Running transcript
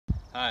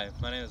Hi,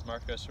 my name is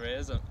Marcos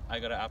Reyes. I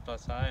go to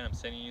Aptos High, and I'm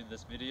sending you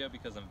this video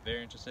because I'm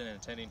very interested in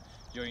attending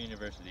your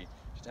university.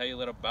 To tell you a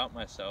little about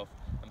myself,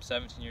 I'm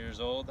 17 years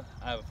old.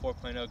 I have a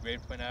 4.0 grade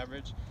point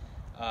average.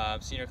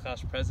 I'm senior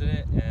class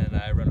president, and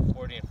I run a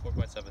 40 in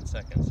 4.7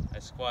 seconds. I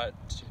squat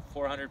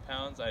 400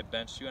 pounds. I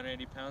bench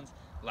 280 pounds.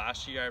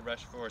 Last year, I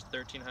rushed for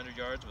 1,300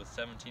 yards with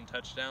 17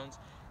 touchdowns.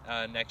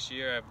 Next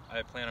year,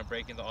 I plan on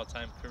breaking the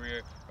all-time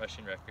career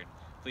rushing record.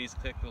 Please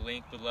click the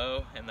link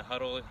below in the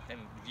huddle and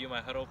view my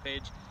huddle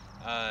page.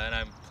 And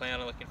I'm planning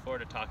on looking forward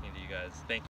to talking to you guys. Thank you.